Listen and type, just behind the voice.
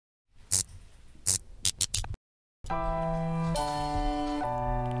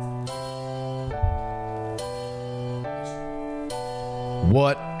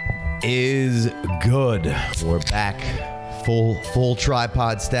What is good? We're back, full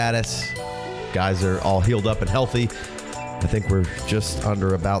tripod status. Guys are all healed up and healthy. I think we're just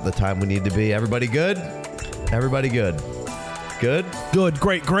under about the time we need to be. Everybody good? Everybody good? Good? Good,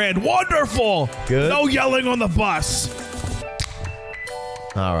 great, grand, wonderful. Good. No yelling on the bus.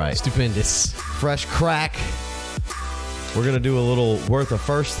 All right. Stupendous. Fresh crack. We're going to do a little worth of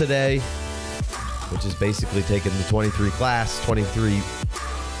first today, which is basically taking the 23 class, 23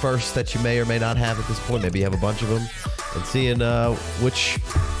 firsts that you may or may not have at this point. Maybe you have a bunch of them, and seeing which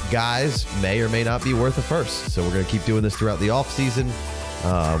guys may or may not be worth a first. So we're going to keep doing this throughout the off season.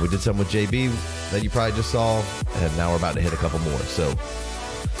 We did some with JB that you probably just saw, and now we're about to hit a couple more. So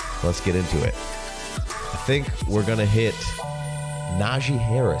let's get into it. I think we're going to hit Najee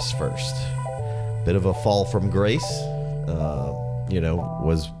Harris first. Bit of a fall from grace.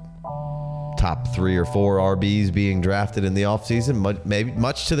 Was top 3 or 4 RBs being drafted in the offseason, maybe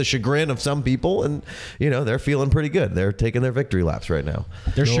much to the chagrin of some people, and they're feeling pretty good. They're taking their victory laps right now.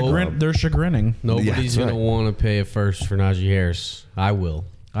 They're chagrining. Nobody's gonna want to pay a first for Najee Harris. I will.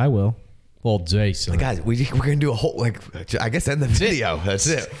 Well, Jason. Guys, we're gonna do a whole I guess end the video. That's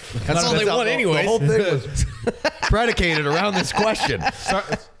it. That's all they want anyways. The whole thing was predicated around this question.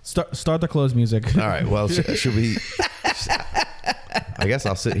 Start the close music. All right. Well, should we? I guess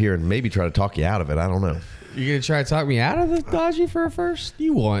I'll sit here and maybe try to talk you out of it. I don't know. You're gonna try to talk me out of the Najee for a first?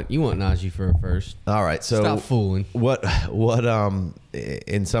 You want Najee for a first? All right. So stop fooling. What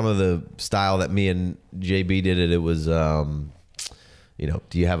in some of the style that me and JB did it was do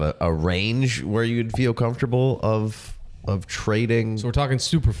you have a range where you'd feel comfortable of trading? So we're talking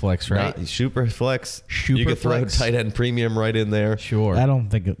super flex, right? Super flex. You could throw tight end premium right in there. Sure. I don't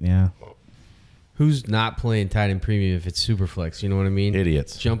think it. Yeah. Who's not playing tight end premium if it's super flex? You know what I mean?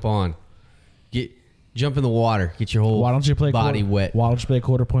 Idiots. Jump on. Jump in the water. Get your whole body wet. Why don't you play a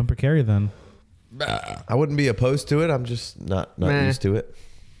quarter point per carry then? I wouldn't be opposed to it. I'm just not used to it.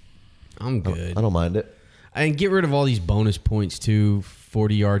 I'm good. I don't mind it. And get rid of all these bonus points too.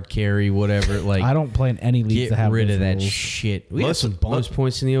 40-yard carry, whatever. Like I don't play in any leagues that have rid of that rules. shit. We got some bonus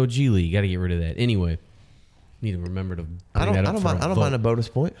points in the OG league. You got to get rid of that. Anyway, need to remember to. I don't mind a bonus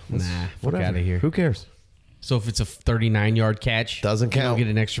point. Fuck out of here. Who cares? So if it's a 39-yard catch, doesn't count. You don't get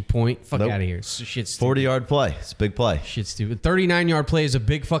an extra point. Fuck out of here. Shit's 40-yard play. It's a big play. Shit's stupid. 39-yard play is a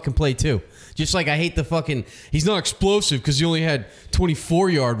big fucking play too. Just like I hate the fucking. He's not explosive because he only had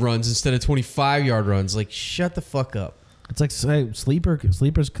 24-yard runs instead of 25-yard runs. Like shut the fuck up. It's like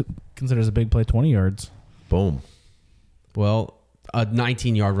sleepers considers a big play 20 yards. Boom. Well, a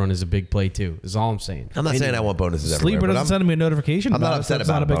 19-yard run is a big play too. Is all I'm saying. I'm not saying I want bonuses everywhere. Sleeper doesn't send me a notification. I'm not upset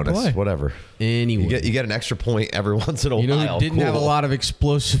about a bonus. Play. Whatever. Anyway, you get an extra point every once in a while. Who didn't have a lot of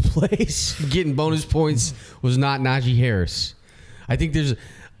explosive plays? Getting bonus points was not Najee Harris. I think there's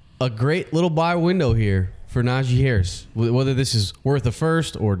a great little buy window here for Najee Harris. Whether this is worth a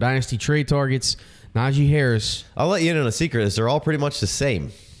first or dynasty trade targets, Najee Harris. I'll let you in on a secret. Is they're all pretty much the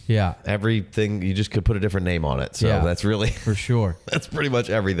same. Yeah. Everything, you just could put a different name on it. So that's really... For sure. That's pretty much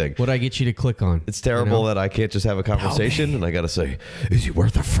everything. What'd I get you to click on? It's terrible that I can't just have a conversation and I got to say, is he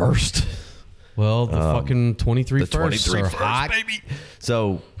worth a first? Well, the fucking 23 firsts are hot. Baby.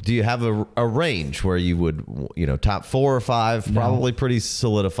 So do you have a range where you would, top 4 or 5, probably pretty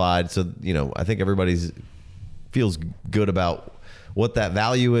solidified. So, I think everybody's feels good about what that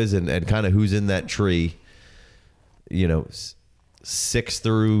value is and kind of who's in that tree, 6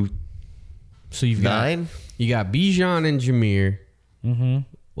 through so you've 9. You got Bijan and Jameer. Mm-hmm.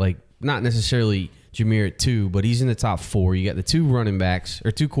 Like not necessarily Jameer at 2, but he's in the top 4. You got the 2 running backs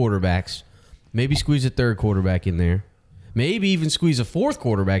or 2 quarterbacks. Maybe squeeze a 3rd quarterback in there. Maybe even squeeze a 4th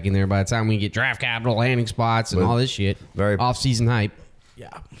quarterback in there by the time we get draft capital, landing spots, and all this shit. Very off-season hype.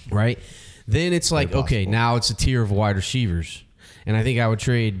 Yeah. Right? Then it's like, okay, now it's a tier of wide receivers. And I think I would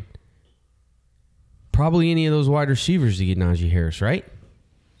trade probably any of those wide receivers to get Najee Harris, right?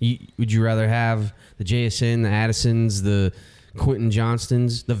 Would you rather have the JSN, the Addisons, the Quentin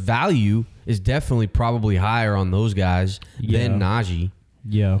Johnstons? The value is definitely probably higher on those guys than Najee.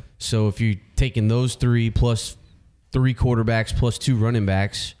 Yeah. So if you're taking those 3 plus 3 quarterbacks plus 2 running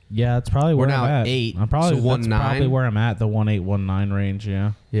backs. Yeah, it's probably where I'm at. 8. I'm probably, so 1-9. Probably where I'm at, the 1-8, 1-9 range,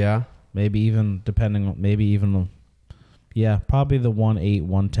 yeah. Yeah. Maybe even probably the 1-8,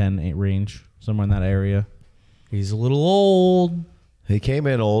 1-10 range, somewhere in that area. He's a little old. He came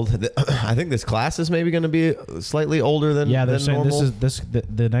in old. I think this class is maybe going to be slightly older than they're saying normal.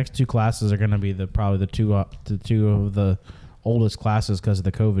 the next 2 classes are going to be probably the two of the oldest classes because of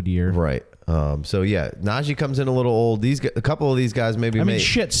the COVID year. Right. So yeah, Najee comes in a little old. A couple of these guys maybe.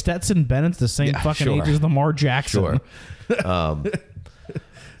 Shit, Stetson Bennett's the same fucking age as Lamar Jackson. Sure.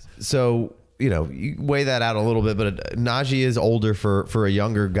 so you weigh that out a little bit, but Najee is older for a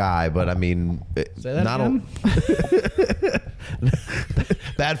younger guy. But I mean, Say that again?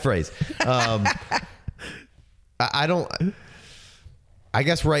 Bad phrase. I don't. I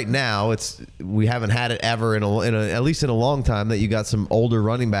guess right now we haven't had it ever in at least in a long time that you got some older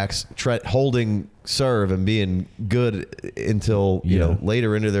running backs holding serve and being good until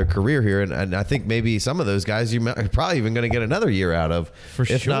later into their career here, and I think maybe some of those guys you're probably even going to get another year out of,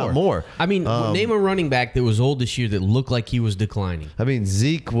 if not more. I mean, name a running back that was old this year that looked like he was declining. I mean,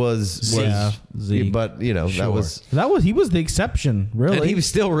 Zeke was Zeke. but that was he was the exception, really. And he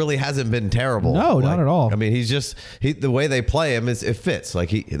still really hasn't been terrible. No, not at all. I mean, he's just the way they play him it fits. Like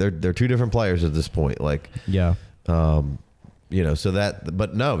they're two different players at this point. Like so that,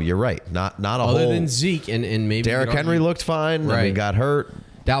 but no, you're right. Not a whole. Other than Zeke and maybe Derrick Henry looked fine. Right. I mean, got hurt.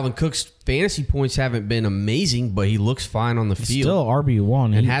 Dalvin Cook's fantasy points haven't been amazing, but he looks fine on the field. Still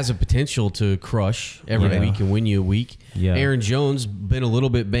RB1 and has a potential to crush every week and win you a week. Yeah. Aaron Jones been a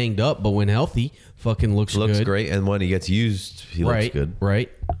little bit banged up, but when healthy, fucking looks good. Great, and when he gets used, he looks good. Right.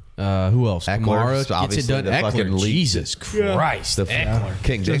 Who else? Eckler, Kamara gets it done. Eckler, Jesus Christ, Eckler,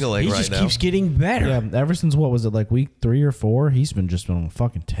 King Dingling he right just now. keeps getting better. Yeah, ever since what was it, like week 3 or 4? He's been on a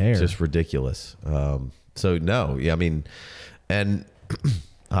fucking tear. Just ridiculous. So no, I mean, and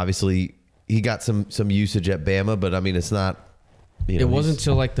obviously he got some usage at Bama, but I mean it's not. It wasn't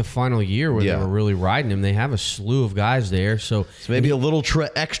until like the final year where they were really riding him. They have a slew of guys there, so maybe a little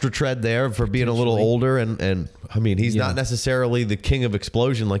extra tread there for being a little older. And I mean, he's not necessarily the king of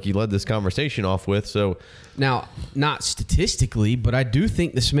explosion like you led this conversation off with. So now, not statistically, but I do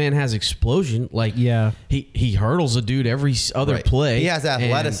think this man has explosion. Like, he hurdles a dude every other play. He has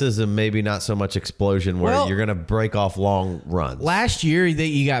athleticism, maybe not so much explosion, where you're going to break off long runs. Last year,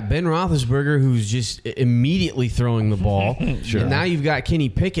 you got Ben Roethlisberger, who's just immediately throwing the ball. Sure. And now you've got Kenny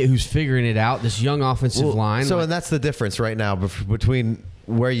Pickett, who's figuring it out, this young offensive line. So, and that's the difference right now between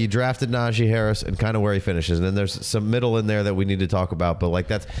where you drafted Najee Harris and kind of where he finishes. And then there's some middle in there that we need to talk about. But like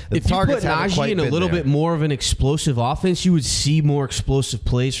that's the if you put targets Najee in a little bit more of an explosive offense, you would see more explosive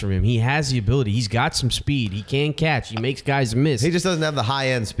plays from him. He has the ability. He's got some speed. He can catch. He makes guys miss. He just doesn't have the high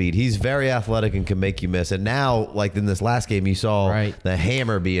end speed. He's very athletic and can make you miss. And now, like in this last game, you saw the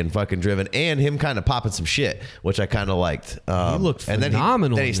hammer being fucking driven and him kind of popping some shit, which I kind of liked. He looked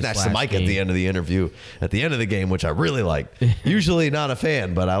phenomenal. Then he snatched the mic at the end of the interview, at the end of the game, which I really liked. Usually not a fan,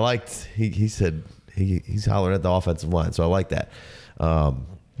 but I liked. He said he's hollering at the offensive line, so I like that.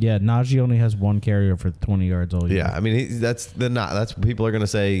 Najee only has one carrier for 20 yards all year. Yeah, I mean that's what people are going to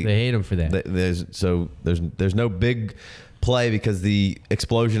say. They hate him for that. There's no big play because the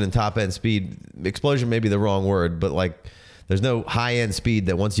explosion and top end speed. Explosion may be the wrong word, but like there's no high end speed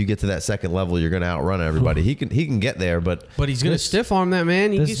that once you get to that second level you're going to outrun everybody. He can get there, but he's going to stiff arm that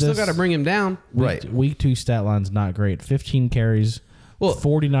man. You still got to bring him down. Week 2 stat line's not great. 15 carries.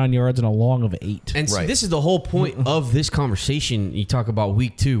 49 yards and a long of 8. And see, this is the whole point of this conversation. You talk about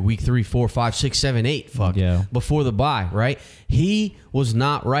week 2, week 3, 4, 5, 6, 7, 8. Before the bye, right? He was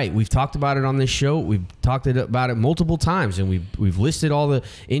not right. We've talked about it on this show. We've talked about it multiple times, and we've listed all the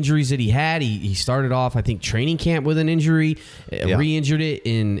injuries that he had. He started off, I think, training camp with an injury, re-injured it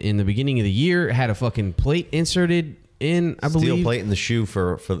in the beginning of the year, had a fucking plate inserted in, I believe. Steel plate in the shoe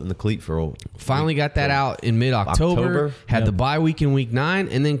for the cleat for finally got that out in mid-October. Had the bye week in week 9,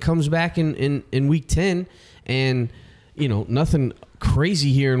 and then comes back in week 10, and nothing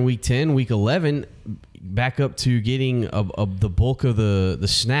crazy here in week 10. Week 11, back up to getting the bulk of the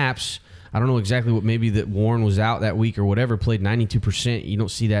snaps. I don't know exactly what, maybe that Warren was out that week or whatever, played 92%. You don't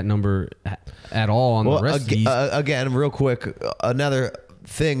see that number at all on the rest of these. Again, real quick, another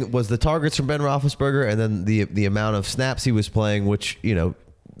thing was the targets from Ben Roethlisberger and then the amount of snaps he was playing, which,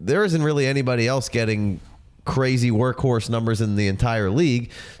 there isn't really anybody else getting crazy workhorse numbers in the entire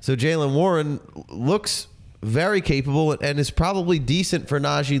league. So Jaylen Warren looks very capable and is probably decent for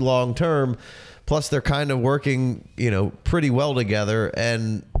Najee long term. Plus they're kind of working, pretty well together.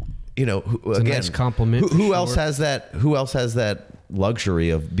 And, it's a nice compliment. Who else has that? Who else has that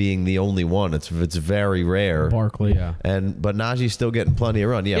luxury of being the only one? It's very rare. Barkley, but Najee's still getting plenty of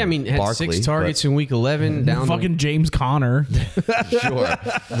run. Yeah, I mean, had Barkley, 6 targets in week 11, down fucking James Conner. Sure.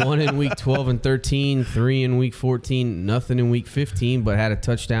 1 in week 12 and 13, 3 in week 14, nothing in week 15, but had a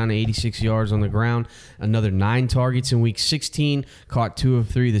touchdown, 86 yards on the ground. Another 9 targets in week 16, caught 2 of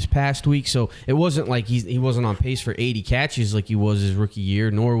 3 this past week. So it wasn't like he wasn't on pace for 80 catches like he was his rookie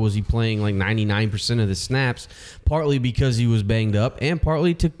year, nor was he playing like 99% of the snaps, partly because he was banged up and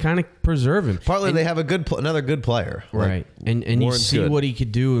partly to kind of preserve him. Partly they have another good player. Right. And you see what he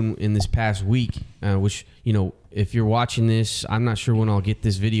could do in this past week, which, if you're watching this, I'm not sure when I'll get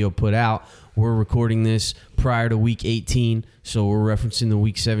this video put out. We're recording this prior to Week 18, so we're referencing the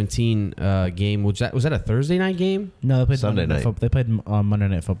Week 17 game. Was that a Thursday night game? No, they played Sunday night. They played Monday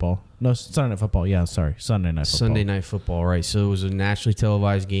Night Football. No, Sunday Night Football. Yeah, sorry, Sunday Night Football. Sunday Night Football, right? So it was a nationally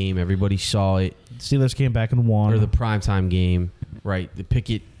televised game. Everybody saw it. Steelers came back and won. Or the primetime game, right? The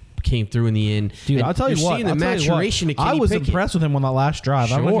Pickett came through in the end. Dude, And I'll tell you you're what. seeing the I'll tell you maturation what, of Kenny I was Pickett. impressed with him on that last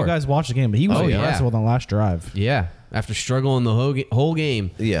drive. I don't know if Sure. you guys watched the game, but he was Oh, impressive yeah. on the last drive. Yeah, after struggling the whole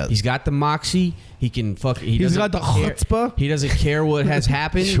game, Yeah. he's got the moxie. He can fuck. He's got the chutzpah. He doesn't care what has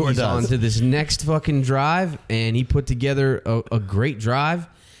happened. Sure He's does. on to this next fucking drive, and he put together a great drive.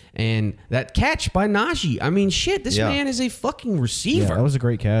 And that catch by Najee. I mean, shit, this Yeah. man is a fucking Yeah, receiver. that was a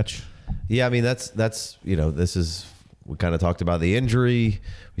great catch. Yeah, I mean that's this is, we kind of talked about the injury.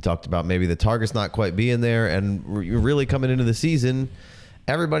 We talked about maybe the targets not quite being there, and you're really coming into the season.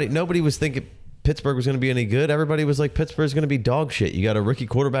 Nobody was thinking Pittsburgh was going to be any good. Everybody was like, Pittsburgh's going to be dog shit. You got a rookie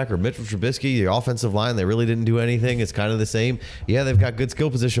quarterback or Mitchell Trubisky, the offensive line, they really didn't do anything. It's kind of the same. Yeah, they've got good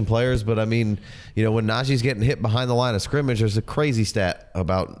skill position players, but I mean, when Najee's getting hit behind the line of scrimmage, there's a crazy stat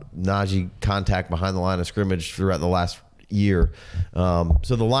about Najee contact behind the line of scrimmage throughout the last year. So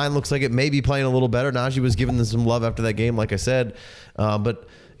the line looks like it may be playing a little better. Najee was giving them some love after that game, like I said. But,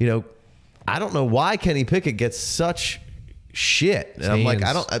 I don't know why Kenny Pickett gets such shit. And I'm like,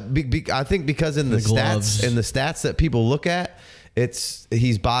 I think because in the stats that people look at,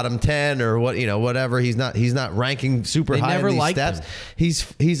 he's bottom 10 or whatever. He's not ranking super high in these stats.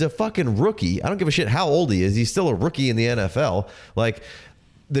 He's a fucking rookie. I don't give a shit how old he is. He's still a rookie in the NFL. Like,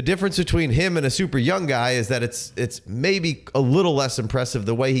 the difference between him and a super young guy is that it's maybe a little less impressive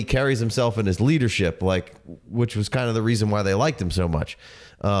the way he carries himself and his leadership, which was kind of the reason why they liked him so much.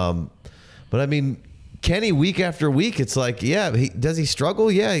 But I mean, Kenny, week after week, it's like, yeah, does he struggle?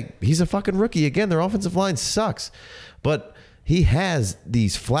 Yeah, he's a fucking rookie. Again, their offensive line sucks. But he has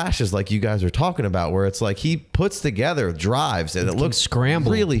these flashes like you guys are talking about where it's like he puts together drives and it looks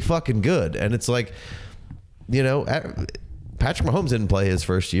really fucking good. And it's like, Patrick Mahomes didn't play his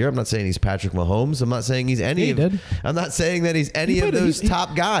first year. I'm not saying he's Patrick Mahomes. I'm not saying he's I'm not saying that he's any of those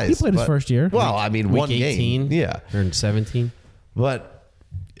top guys. He played his first year. Well, I mean, Week one 18, game. Yeah. Or in 17. But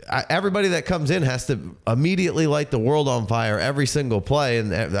everybody that comes in has to immediately light the world on fire every single play,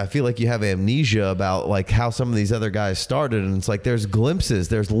 and I feel like you have amnesia about like how some of these other guys started, and it's like there's glimpses,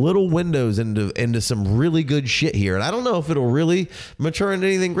 there's little windows into some really good shit here, and I don't know if it'll really mature into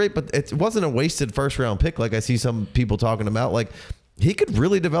anything great, but it wasn't a wasted first round pick like I see some people talking about. Like, he could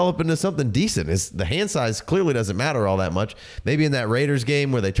really develop into something decent. The hand size clearly doesn't matter all that much. Maybe in that Raiders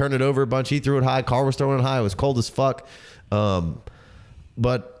game where they turned it over a bunch, he threw it high, Carr was throwing it high, it was cold as fuck.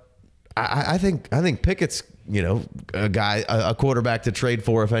 But I think Pickett's a quarterback to trade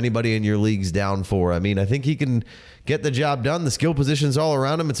for if anybody in your league's down for. I mean, I think he can get the job done. The skill positions all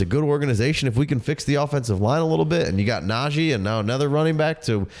around him. It's a good organization. If we can fix the offensive line a little bit, and you got Najee and now another running back,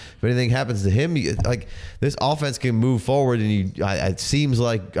 so if anything happens to him, this offense can move forward. And it seems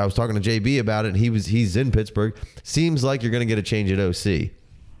like I was talking to JB about it, and he's in Pittsburgh. Seems like you're going to get a change at OC.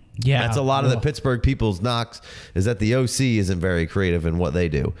 Yeah, that's a lot of the Pittsburgh people's knocks, is that the OC isn't very creative in what they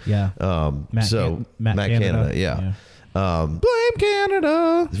do. Yeah. Matt Canada. Yeah. Blame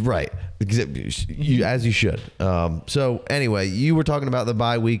Canada. Right. As you should. So anyway, you were talking about the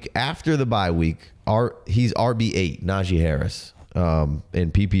bye week. After the bye week, he's RB8, Najee Harris,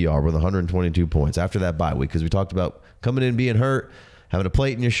 in PPR with 122 points after that bye week, because we talked about coming in being hurt, having a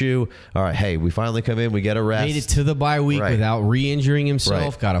plate in your shoe. All right, hey, we finally come in, we get a rest. Made it to the bye week without re-injuring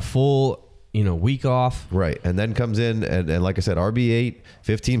himself. Got a full, week off. Right, and then comes in, and like I said, RB8,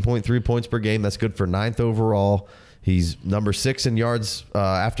 15.3 points per game. That's good for 9th overall. He's number 6 in yards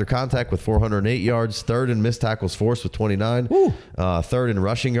after contact with 408 yards. 3rd in missed tackles forced with 29. 3rd in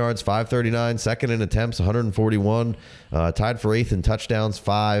rushing yards, 539. 2nd in attempts, 141. Tied for 8th in touchdowns,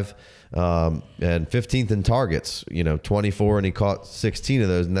 5. And 15th in targets, 24, and he caught 16 of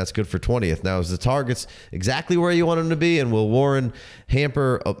those, and that's good for 20th. Now, is the targets exactly where you want them to be, and will Warren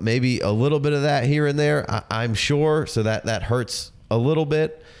hamper maybe a little bit of that here and there? I'm sure, so that hurts a little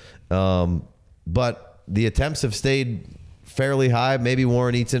bit. But the attempts have stayed fairly high. Maybe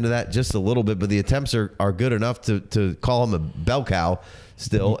Warren eats into that just a little bit, but the attempts are good enough to call him a bell cow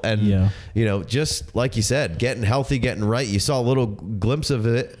still. And, just like you said, getting healthy, getting right. You saw a little glimpse of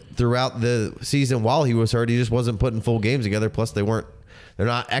it throughout the season while he was hurt. He just wasn't putting full games together. Plus, they're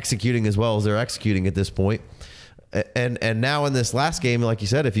not executing as well as they're executing at this point. And now in this last game, like you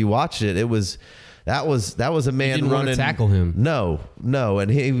said, if you watched it, that was a man didn't running. Want to tackle him. No.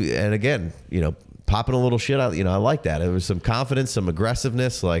 And again, popping a little shit out. I like that. It was some confidence, some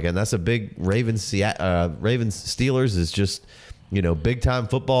aggressiveness, and that's a big Ravens Steelers is just, big time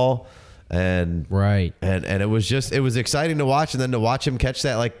football. And right. And it was exciting to watch, and then to watch him catch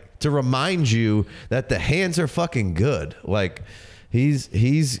that, to remind you that the hands are fucking good. The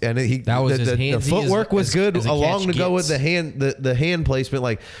footwork was good along to go with the hand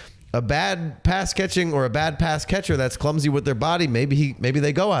placement. A bad pass catching or a bad pass catcher that's clumsy with their body, maybe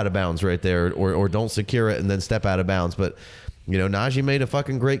they go out of bounds right there or don't secure it and then step out of bounds. But Najee made a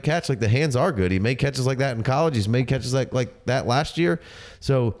fucking great catch. The hands are good. He made catches like that in college. He's made catches like that last year.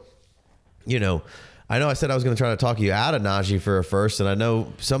 So I know I said I was going to try to talk you out of Najee for a first, and I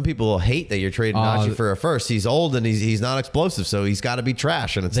know some people will hate that you're trading Najee for a first. He's old and he's not explosive, so he's got to be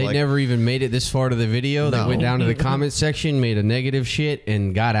trash. And they never even made it this far to the video. No. They went down to the comment section, made a negative shit,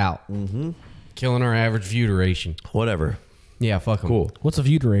 and got out. Mm-hmm. Killing our average view duration. Whatever. Yeah, fuck 'em. Cool. What's a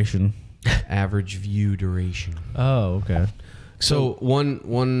view duration? Average view duration. Oh, okay. So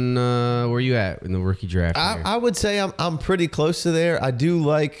one where you at in the rookie draft? I would say I'm pretty close to there. I do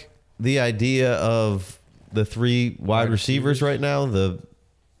like the idea of the 3 wide receivers right now, the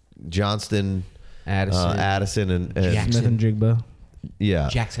Johnston, Addison, and Smith and Jigba. Yeah,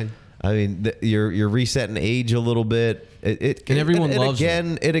 Jackson. I mean, you're resetting age a little bit. And everyone loves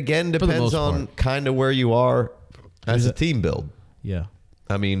them. It again depends on kind of where you are as a team build. Yeah.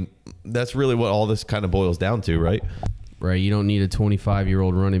 I mean, that's really what all this kind of boils down to, right? Right. You don't need a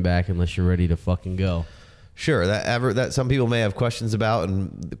 25-year-old running back unless you're ready to fucking go. Sure, that some people may have questions about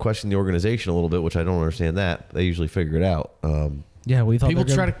and question the organization a little bit, which I don't understand that. They usually figure it out. Yeah, we thought people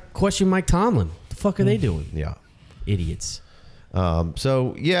try to question Mike Tomlin. What the fuck are they doing? Yeah. Idiots.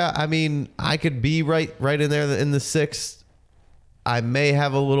 So, yeah, I mean, I could be right in there in the 6th. I may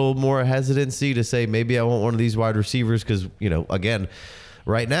have a little more hesitancy to say maybe I want one of these wide receivers because, again,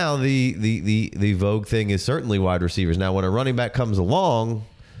 right now the vogue thing is certainly wide receivers. Now, when a running back comes along,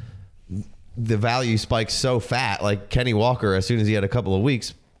 the value spikes so fat, like Kenny Walker, as soon as he had a couple of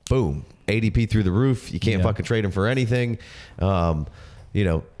weeks, boom, ADP through the roof. You can't fucking trade him for anything. And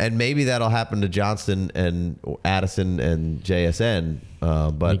maybe that'll happen to Johnston and Addison and JSN.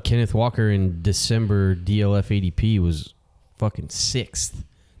 But Kenneth Walker in December DLF ADP was fucking 6th,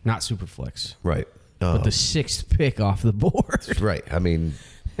 not super flex. Right. But the 6th pick off the board. Right. I mean,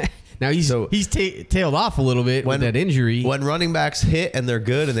 now he's tailed off a little bit with that injury. When running backs hit and they're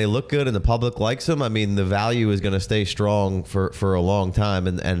good and they look good and the public likes them, I mean, the value is going to stay strong for a long time.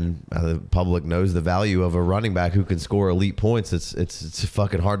 And the public knows the value of a running back who can score elite points. It's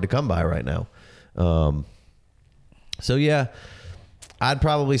fucking hard to come by right now. So yeah, I'd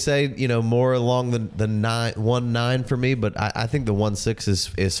probably say more along the 1-9 for me, but I think the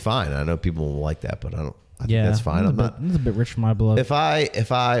 1-6 is fine. I know people will like that, but I think that's fine. It's a bit rich for my blood. If I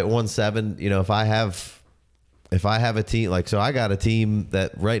 1-7, if I have a team so I got a team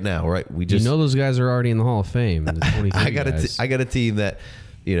that right now, right? We just those guys are already in the Hall of Fame. The I got a team that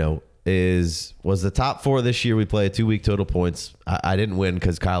was the top 4 this year. We played 2-week total points. I didn't win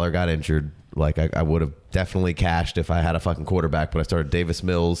because Kyler got injured. I would have definitely cashed if I had a fucking quarterback, but I started Davis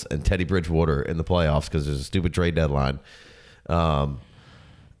Mills and Teddy Bridgewater in the playoffs because there's a stupid trade deadline.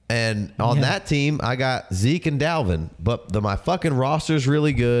 And on that team, I got Zeke and Dalvin, but my fucking roster's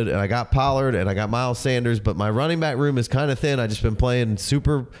really good, and I got Pollard and I got Miles Sanders, but my running back room is kind of thin. I just been playing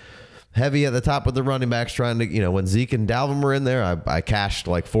super heavy at the top with the running backs, trying to, when Zeke and Dalvin were in there, I cashed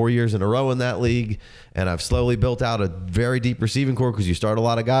 4 years in a row in that league, and I've slowly built out a very deep receiving core because you start a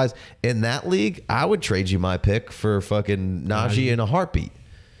lot of guys. In that league, I would trade you my pick for fucking Najee in a heartbeat.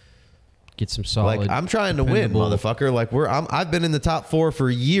 Get some solid. I'm trying to win, motherfucker. I've been in the top 4 for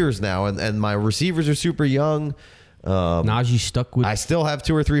years now, and my receivers are super young. Najee stuck with. I still have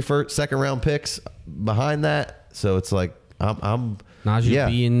 2 or 3 second round picks behind that, so it's I'm Najee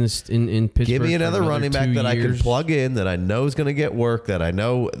be in Pittsburgh. Give me another running back that I can plug in that I know is going to get work. That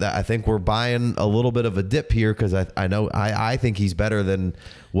I think we're buying a little bit of a dip here because I think he's better than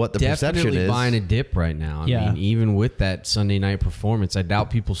what the perception is. Definitely buying a dip right now. I mean, even with that Sunday night performance, I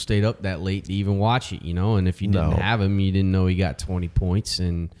doubt people stayed up that late to even watch it. And if you didn't have him, you didn't know he got 20 points,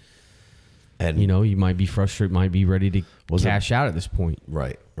 and you might be frustrated, might be ready to cash out at this point.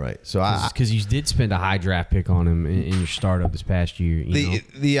 Right. So because you did spend a high draft pick on him in your startup this past year.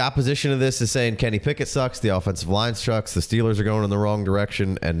 The opposition of this is saying Kenny Pickett sucks, the offensive line sucks, the Steelers are going in the wrong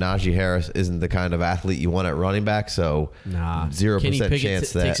direction, and Najee Harris isn't the kind of athlete you want at running back. So 0%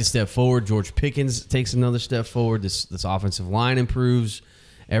 chance that takes a step forward. George Pickens takes another step forward. This offensive line improves.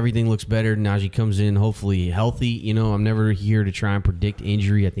 Everything looks better. Najee comes in hopefully healthy. I'm never here to try and predict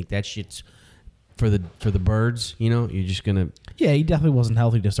injury. I think that shit's for the birds. You know, you're just gonna. Yeah, he definitely wasn't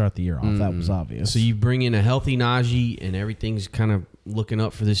healthy to start the year off. That was obvious. So you bring in a healthy Najee, and everything's kind of looking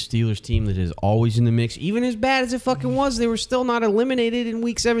up for this Steelers team that is always in the mix. Even as bad as it fucking was, they were still not eliminated in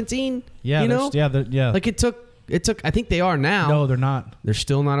Week 17. Yeah, you know, yeah. Like it took. I think they are now. No, they're not. They're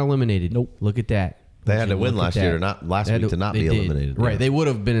still not eliminated. Nope. Look at that. They had to win last year, last week to not be eliminated. Right. Yeah. They would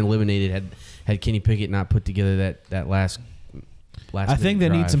have been eliminated had Kenny Pickett not put together that last. I think they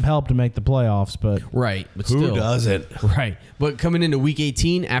need some help to make the playoffs, but right. But Who still, doesn't? right. But coming into Week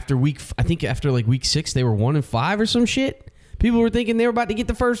 18, after Week 6, they were 1-5 or some shit. People were thinking they were about to get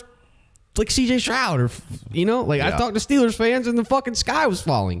the first, like CJ Stroud or I talked to Steelers fans and the fucking sky was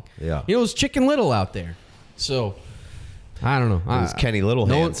falling. Yeah. It was Chicken Little out there. So I don't know. It was Kenny Little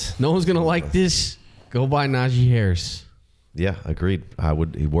hands. No one's gonna like this. Go buy Najee Harris. Yeah, agreed.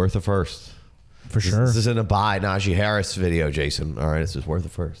 He's worth a first. for sure. This isn't a buy Najee Harris video, Jason. All right, this is worth a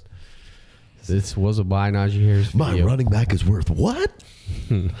first. This was a buy Najee Harris video. My running back is worth what?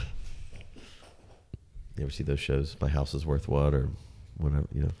 You ever see those shows? My house is worth what, or whatever?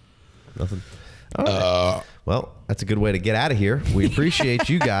 Nothing. All right. Well, that's a good way to get out of here. We appreciate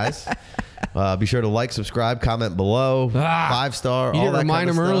you guys. Be sure to like, subscribe, comment below. 5-star. You all didn't that remind kind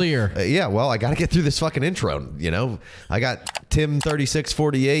of him stuff. earlier. Yeah, well, I got to get through this fucking intro. I got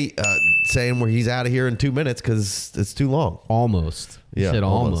Tim3648 saying where he's out of here in 2 minutes because it's too long. Almost. He said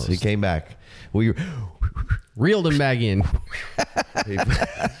almost. He came back. Reeled him back in.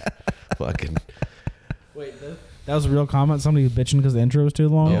 Fucking. Wait, that was a real comment? Somebody was bitching because the intro was too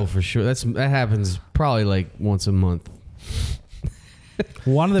long? Oh, for sure. That happens probably like once a month.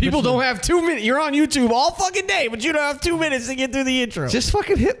 One of the People bitches- don't have 2 minutes. You're on YouTube all fucking day, but you don't have 2 minutes to get through the intro. Just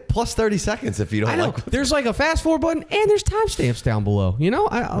fucking hit plus 30 seconds if you don't I know. like. There's like a fast forward button and there's timestamps down below.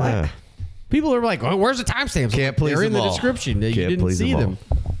 Yeah. People are like, oh, where's the timestamps? Can't please They're in them the all. description. You Can't didn't please see them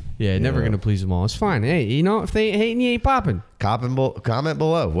them. Yeah, never Yeah. going to please them all. It's fine. Hey, if they ain't hating, you ain't popping. Comment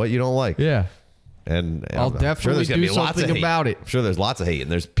below what you don't like. Yeah. And I'll I'm sure definitely there's gonna do be lots of something hate. about it. I'm sure there's lots of hate,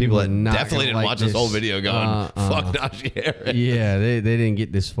 and there's people that not definitely gonna didn't like watch this whole this. video going, fuck Najee Harris. Yeah, they didn't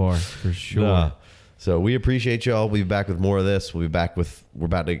get this far for sure. Nah. So we appreciate y'all. We'll be back with more of this. We're about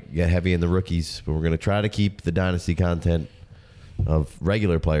to get heavy in the rookies, but we're going to try to keep the Dynasty content of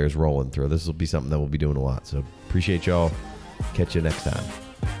regular players rolling through. This will be something that we'll be doing a lot. So appreciate y'all. Catch you next time.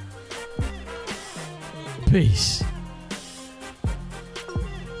 Peace.